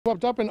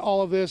Swept up in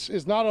all of this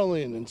is not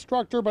only an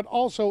instructor, but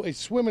also a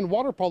swim and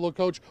water polo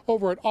coach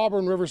over at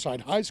Auburn Riverside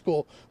High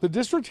School. The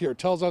district here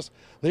tells us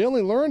they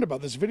only learned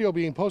about this video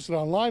being posted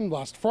online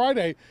last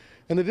Friday,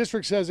 and the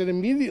district says it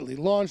immediately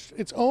launched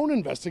its own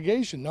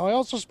investigation. Now, I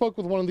also spoke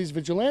with one of these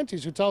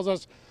vigilantes who tells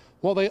us,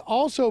 well, they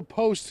also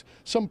post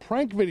some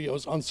prank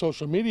videos on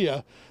social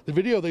media. The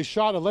video they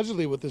shot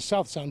allegedly with the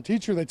South Sound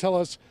teacher, they tell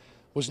us,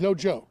 was no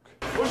joke.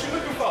 What you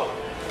looking for?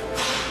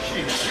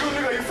 You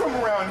look like you're from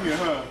around here,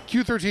 huh?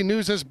 Q13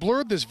 News has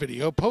blurred this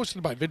video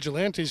posted by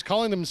vigilantes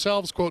calling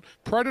themselves, quote,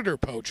 predator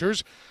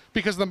poachers,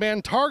 because the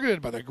man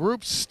targeted by the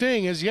group's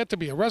sting is yet to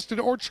be arrested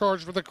or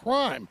charged with a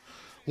crime.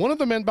 One of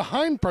the men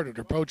behind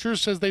Predator Poachers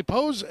says they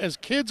pose as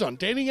kids on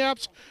dating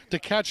apps to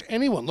catch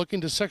anyone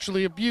looking to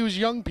sexually abuse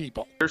young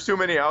people. There's too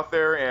many out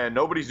there and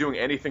nobody's doing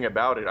anything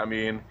about it. I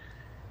mean,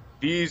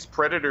 these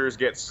predators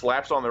get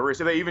slaps on the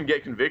wrist, they even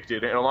get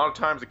convicted, and a lot of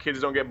times the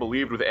kids don't get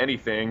believed with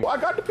anything. Well, I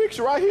got the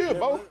picture right here,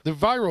 Bo. The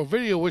viral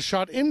video was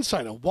shot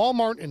inside a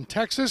Walmart in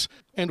Texas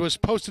and was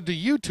posted to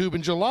YouTube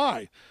in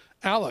July.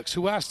 Alex,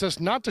 who asked us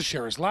not to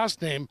share his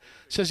last name,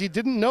 says he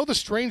didn't know the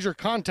stranger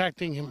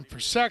contacting him for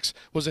sex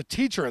was a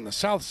teacher in the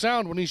South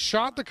Sound when he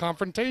shot the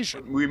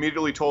confrontation. We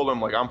immediately told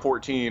him, like, I'm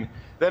 14,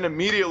 then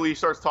immediately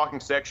starts talking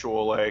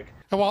sexual, like.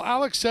 And while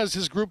Alex says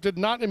his group did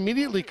not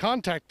immediately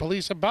contact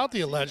police about the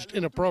alleged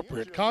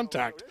inappropriate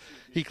contact,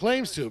 he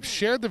claims to have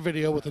shared the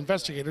video with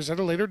investigators at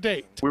a later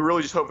date. We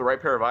really just hope the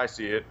right pair of eyes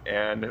see it,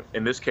 and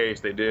in this case,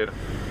 they did.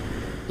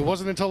 It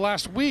wasn't until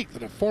last week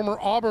that a former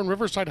Auburn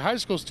Riverside High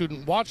School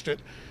student watched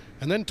it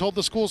and then told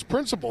the school's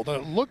principal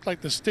that it looked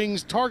like the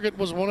sting's target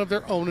was one of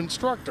their own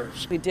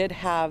instructors. We did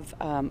have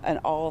an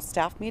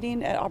all-staff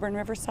meeting at Auburn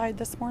Riverside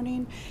this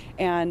morning,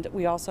 and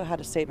we also had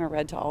a statement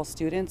read to all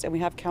students, and we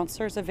have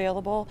counselors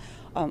available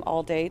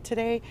all day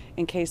today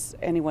in case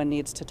anyone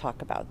needs to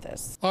talk about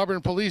this.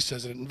 Auburn police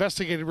says it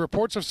investigated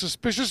reports of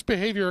suspicious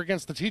behavior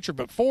against the teacher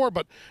before,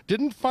 but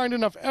didn't find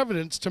enough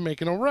evidence to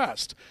make an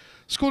arrest.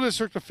 School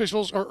district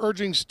officials are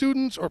urging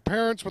students or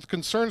parents with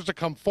concerns to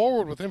come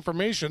forward with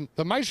information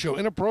that might show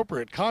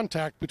inappropriate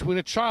contact between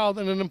a child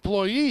and an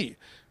employee.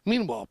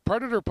 Meanwhile,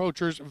 Predator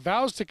Poachers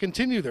vows to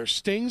continue their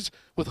stings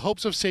with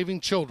hopes of saving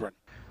children.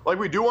 Like,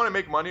 we do want to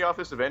make money off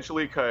this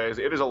eventually because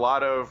it is a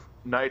lot of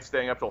nights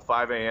staying up till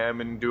 5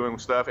 a.m. and doing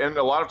stuff. And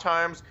a lot of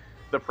times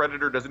the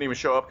predator doesn't even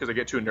show up because they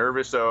get too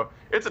nervous. So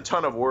it's a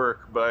ton of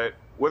work, but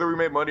whether we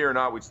made money or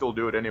not, we'd still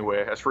do it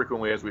anyway, as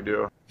frequently as we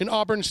do. In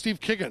Auburn,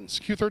 Steve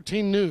Kiggins,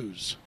 Q13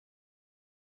 News.